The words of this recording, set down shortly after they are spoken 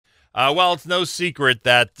Well, it's no secret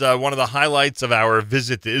that one of the highlights of our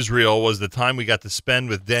visit to Israel was the time we got to spend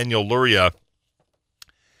with Daniel Luria,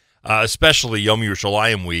 especially Yom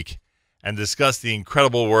Yerushalayim week, and discuss the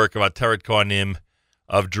incredible work of Ateret Kohanim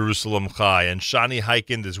of Jerusalem Chai. And Shani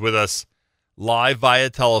Heikind is with us live via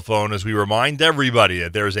telephone as we remind everybody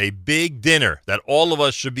that there's a big dinner that all of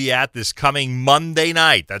us should be at this coming Monday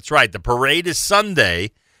night. That's right. The parade is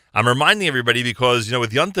Sunday. I'm reminding everybody because,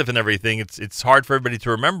 with Yontif and everything, it's hard for everybody to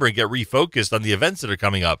remember and get refocused on the events that are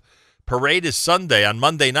coming up. Parade is Sunday. On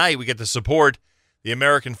Monday night, we get to support the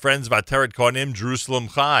American Friends of Ateret Kohanim, Jerusalem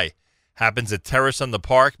Chai. Happens at Terrace on the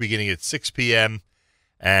Park beginning at 6 p.m.,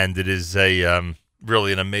 and it is a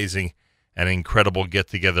really an amazing and incredible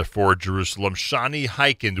get-together for Jerusalem. Shani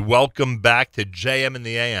Heikind, welcome back to JM in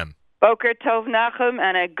the AM. Boker Tov Nachum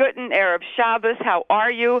and a Guten Erev Shabbos. How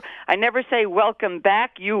are you? I never say welcome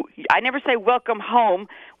back. I never say welcome home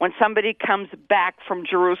when somebody comes back from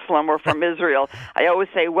Jerusalem or from Israel. I always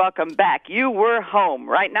say welcome back. You were home,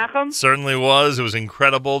 right, Nachum? Certainly was. It was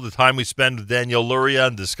incredible the time we spent with Daniel Luria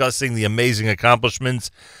and discussing the amazing accomplishments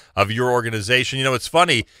of your organization. It's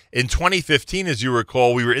funny. In 2015, as you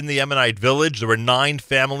recall, we were in the Yemenite village. There were 9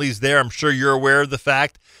 families there. I'm sure you're aware of the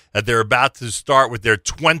fact that they're about to start with their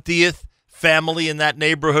 20th family in that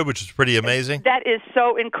neighborhood, which is pretty amazing. That is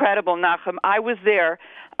so incredible, Nachum. I was there.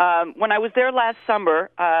 When I was there last summer,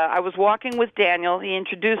 I was walking with Daniel. He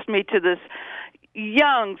introduced me to this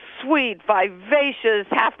young, sweet, vivacious,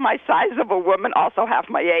 half my size of a woman, also half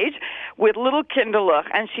my age, with little kinderlich.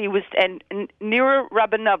 And Nira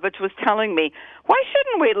Rabinovich was telling me, why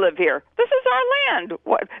shouldn't we live here? This is our land.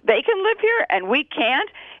 What, they can live here and we can't?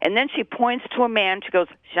 And then she points to a man. She goes,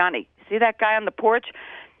 Johnny, see that guy on the porch?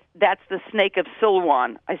 That's the snake of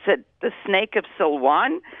Silwan. I said, the snake of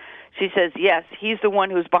Silwan? She says, yes, he's the one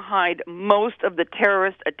who's behind most of the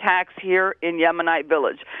terrorist attacks here in Yemenite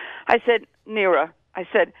village. I said, Nira,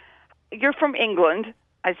 you're from England.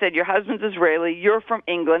 I said, your husband's Israeli. You're from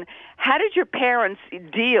England. How did your parents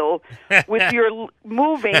deal with your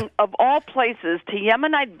moving, of all places, to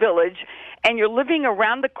Yemenite village, and you're living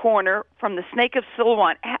around the corner from the Snake of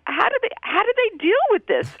Silwan? How do they deal with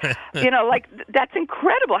this? That's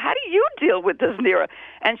incredible. How do you deal with this, Nira?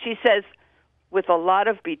 And she says, with a lot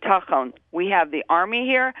of bitachon. We have the army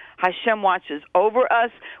here. Hashem watches over us.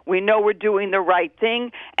 We know we're doing the right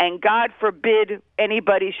thing, and God forbid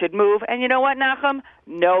anybody should move. And you know what, Nachum?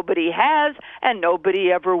 Nobody has, and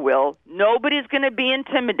nobody ever will. Nobody's going to be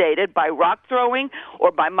intimidated by rock throwing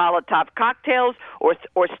or by Molotov cocktails or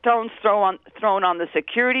stones thrown on the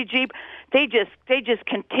security jeep. They just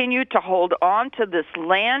continue to hold on to this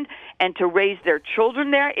land and to raise their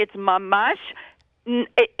children there. It's mamash.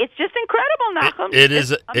 It's just incredible, Nachum. It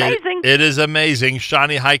is amazing. It is amazing.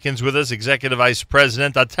 Shani Heikind's with us, Executive Vice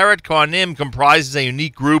President. Ateret Kohanim comprises a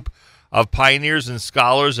unique group of pioneers and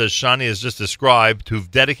scholars, as Shani has just described,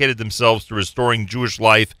 who've dedicated themselves to restoring Jewish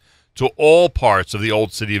life to all parts of the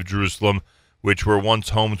old city of Jerusalem, which were once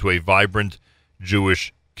home to a vibrant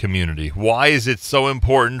Jewish community. Why is it so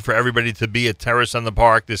important for everybody to be at Terrace on the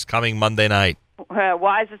Park this coming Monday night?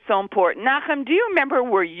 Why is it so important? Nachum, do you remember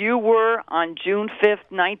where you were on June 5th,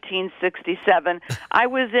 1967? I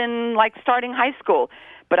was starting high school.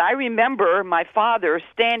 But I remember my father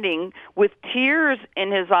standing with tears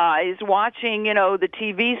in his eyes watching, the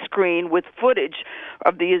TV screen with footage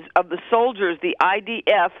of the soldiers, the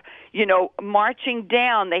IDF, marching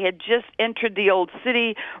down. They had just entered the old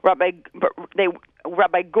city.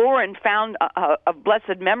 Rabbi Goren found of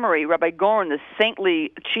blessed memory, Rabbi Goren, the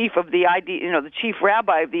saintly chief of the the chief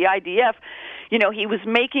rabbi of the IDF. He was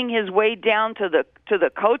making his way down to the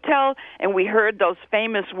Kotel, and we heard those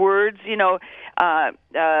famous words. Now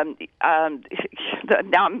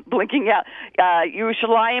I'm blinking out.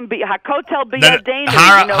 Yerushalayim Hakotel b'yadeinu.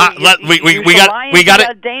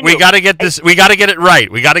 We got to get this. We got to get it right.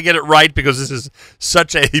 We got to get it right because this is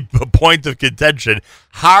such a point of contention.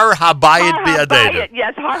 Har habayit b'yadeinu.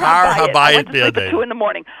 Yes, Har habayit. I went to sleep at 2 a.m.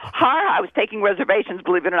 I was taking reservations,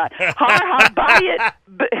 believe it or not. Har habayit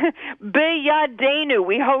b'yadeinu.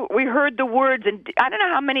 We heard the words, and I don't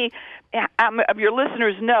know how many of your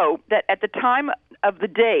listeners know that at the time of the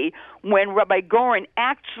day when Rabbi Goren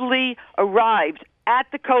actually arrived at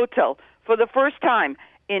the Kotel for the first time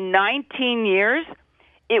in 19 years,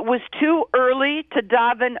 it was too early to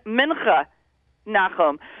daven mincha,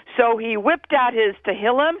 Nachum. So he whipped out his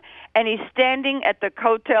Tehillim, and he's standing at the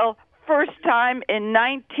Kotel first time in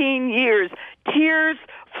 19 years. Tears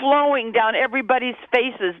flowing down everybody's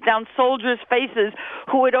faces, down soldiers' faces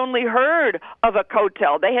who had only heard of a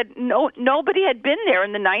Kotel. They had nobody had been there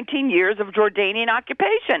in the 19 years of Jordanian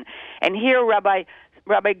occupation. And here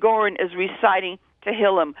Rabbi Goren is reciting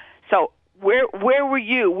Tehillim, So where were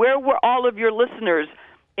you? Where were all of your listeners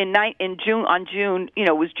in June,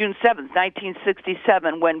 it was June 7th,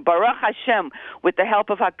 1967, when Baruch Hashem, with the help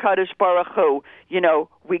of HaKadosh Baruch Hu,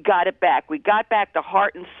 we got it back. We got back the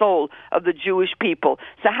heart and soul of the Jewish people.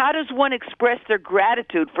 So how does one express their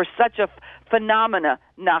gratitude for such a phenomena,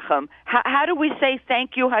 Nachum? How do we say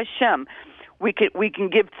thank you, Hashem? We can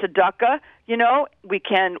give tzedakah, we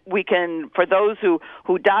can for those who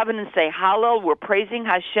daven and say Hallel, we're praising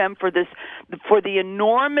Hashem for the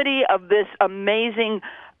enormity of this amazing,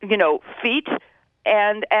 feat,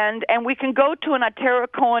 and we can go to an Atera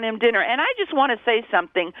Kohanim dinner. And I just want to say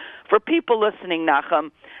something for people listening, Nachum,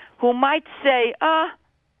 who might say,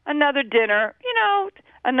 another dinner,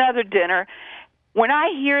 another dinner. When I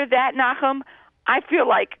hear that, Nachum, I feel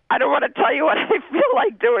like, I don't want to tell you what I feel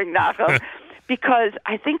like doing, Nachum, because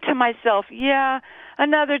I think to myself,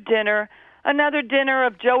 another dinner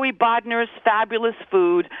of Joey Bodner's fabulous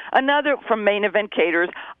food, another from Main Event Caterers.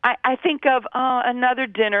 I think of another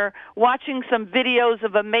dinner, watching some videos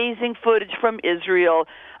of amazing footage from Israel,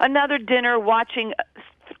 another dinner watching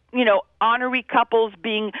honorary couples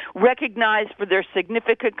being recognized for their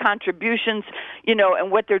significant contributions, and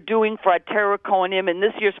what they're doing for Atera Kohanim, and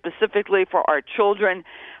this year specifically for our children.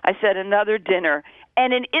 I said another dinner.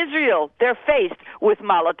 And in Israel, they're faced with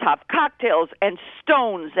Molotov cocktails and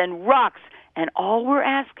stones and rocks, and all we're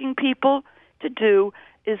asking people to do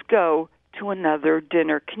is go to another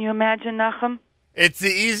dinner. Can you imagine, Nachum? It's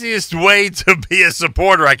the easiest way to be a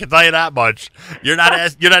supporter. I can tell you that much. You're not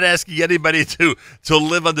asking anybody to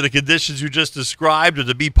live under the conditions you just described or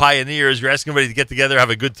to be pioneers. You're asking everybody to get together, have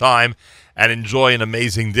a good time, and enjoy an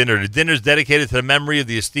amazing dinner. The dinner is dedicated to the memory of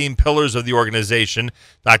the esteemed pillars of the organization: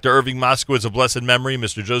 Dr. Irving Moskowitz of blessed memory,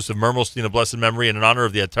 Mr. Joseph Mermelstein of blessed memory, and in honor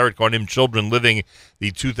of the Ateret Kohanim children living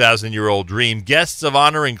the 2,000-year-old dream. Guests of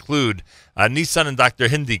honor include Nissan and Dr.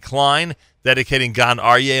 Hindi Klein, dedicating Gan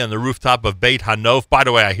Aryeh on the rooftop of Beit Hanof. By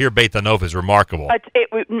the way, I hear Beit Hanof is remarkable.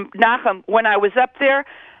 Nachum, when I was up there,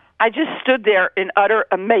 I just stood there in utter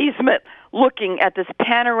amazement looking at this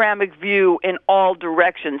panoramic view in all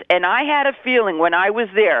directions. And I had a feeling when I was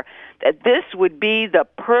there that this would be the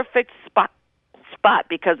perfect spot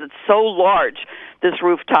because it's so large, this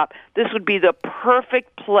rooftop. This would be the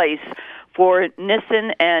perfect place for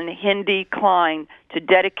Nissen and Hindi Klein to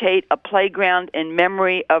dedicate a playground in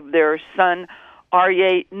memory of their son,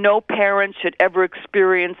 Aryeh. No parent should ever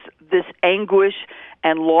experience this anguish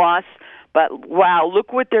and loss, but wow,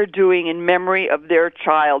 look what they're doing in memory of their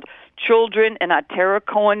child. Children and Atera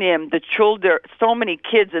Kohanim, there are so many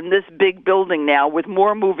kids in this big building now, with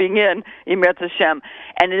more moving in, Emet Hashem,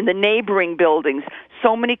 and in the neighboring buildings.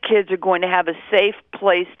 So many kids are going to have a safe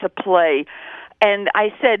place to play. And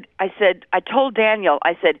I told Daniel,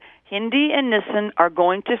 Hindi and Nissen are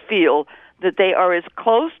going to feel that they are as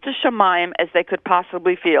close to Shemayim as they could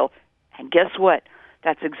possibly feel. And guess what?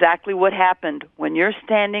 That's exactly what happened. When you're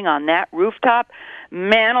standing on that rooftop,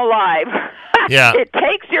 man alive, yeah. It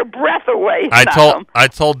takes your breath away. I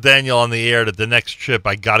told Daniel on the air that the next trip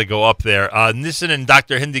I got to go up there. Nissen and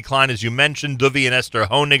Dr. Hindi Klein, as you mentioned, Duvi and Esther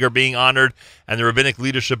Honig are being honored, and the Rabbinic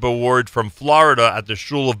Leadership Award from Florida at the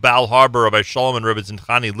Shul of Bal Harbor of Shalom and Rebbe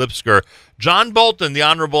Zinchani Lipsker. John Bolton, the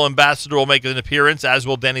Honorable Ambassador, will make an appearance, as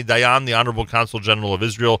will Danny Dayan, the Honorable Consul General of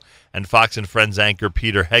Israel, and Fox and Friends anchor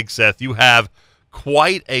Peter Hegseth. You have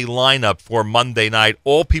quite a lineup for Monday night.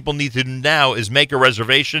 All people need to do now is make a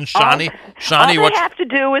reservation. Shani, all they have to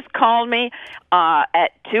do is call me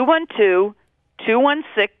at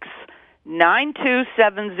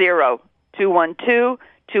 212-216-9270.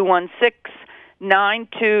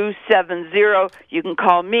 212-216-9270. You can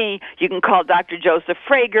call me. You can call Dr. Joseph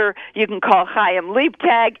Frager. You can call Chaim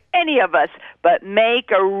Liebtag, any of us. But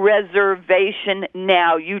make a reservation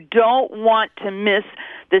now. You don't want to miss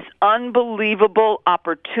this unbelievable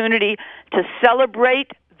opportunity to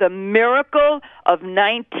celebrate the miracle of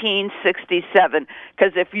 1967.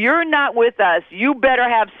 Because if you're not with us, you better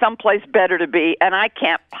have someplace better to be. And I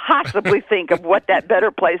can't possibly think of what that better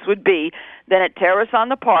place would be than at Terrace on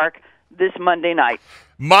the Park this Monday night.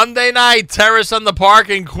 Monday night, Terrace on the Park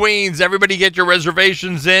in Queens. Everybody get your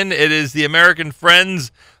reservations in. It is the American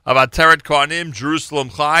Friends of Ateret Kohanim, Jerusalem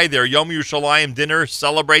Chai. Their Yom Yerushalayim dinner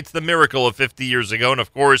celebrates the miracle of 50 years ago and,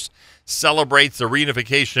 of course, celebrates the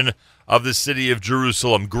reunification of the city of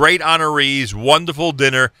Jerusalem. Great honorees, wonderful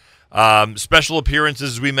dinner, special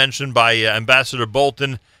appearances, as we mentioned, by Ambassador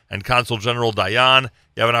Bolton and Consul General Dayan.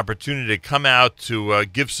 You have an opportunity to come out to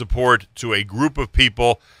give support to a group of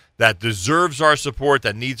people that deserves our support,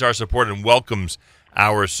 that needs our support, and welcomes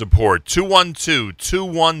our support.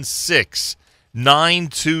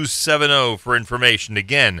 212-216-9270 for information.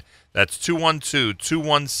 Again, That's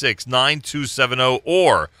 212-216-9270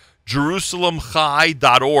 or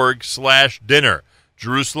JerusalemChai.org/dinner.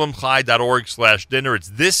 JerusalemChai.org/dinner. It's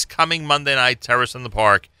this coming Monday night, Terrace in the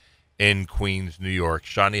Park in Queens, New York.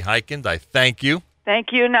 Shani Heikind, I thank you.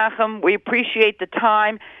 Thank you, Nachum. We appreciate the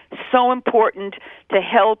time. So important to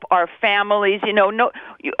help our families.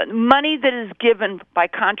 Money that is given by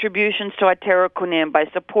contributions to Atera Konim, by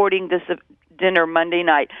supporting this dinner Monday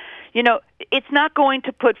night. It's not going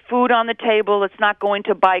to put food on the table. It's not going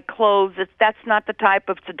to buy clothes. That's not the type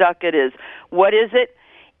of tzedakah it is. What is it?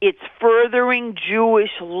 It's furthering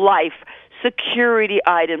Jewish life, security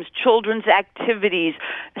items, children's activities,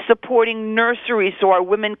 supporting nurseries so our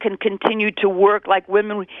women can continue to work like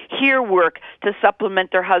women here work to supplement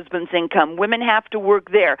their husband's income. Women have to work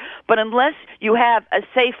there. But unless you have a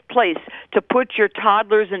safe place to put your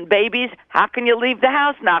toddlers and babies, how can you leave the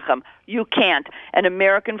house, Nachum? You can't. And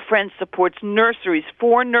American Friends supports nurseries,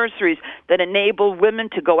 4 nurseries that enable women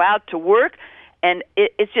to go out to work. And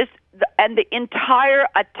it's just, and the entire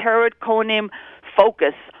Ateret Kohanim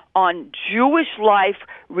focus on Jewish life,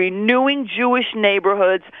 renewing Jewish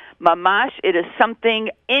neighborhoods. Mamash, it is something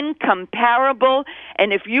incomparable.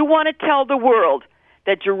 And if you want to tell the world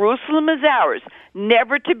that Jerusalem is ours,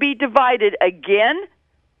 never to be divided again,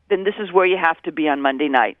 then this is where you have to be on Monday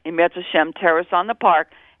night. In Eretz Hashem Terrace on the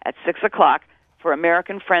Park at 6 o'clock for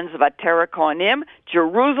American Friends of Atera Kohanim,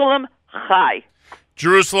 Jerusalem Chai.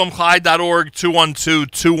 JerusalemChai.org,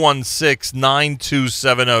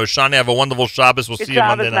 212-216-9270. Shani, have a wonderful Shabbos. We'll see you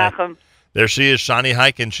Monday night. Nachum. There she is, Shani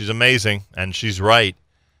Heikind. She's amazing, and she's right.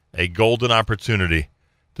 A golden opportunity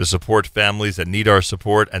to support families that need our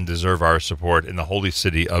support and deserve our support in the holy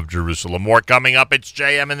city of Jerusalem. More coming up. It's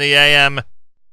JM in the AM.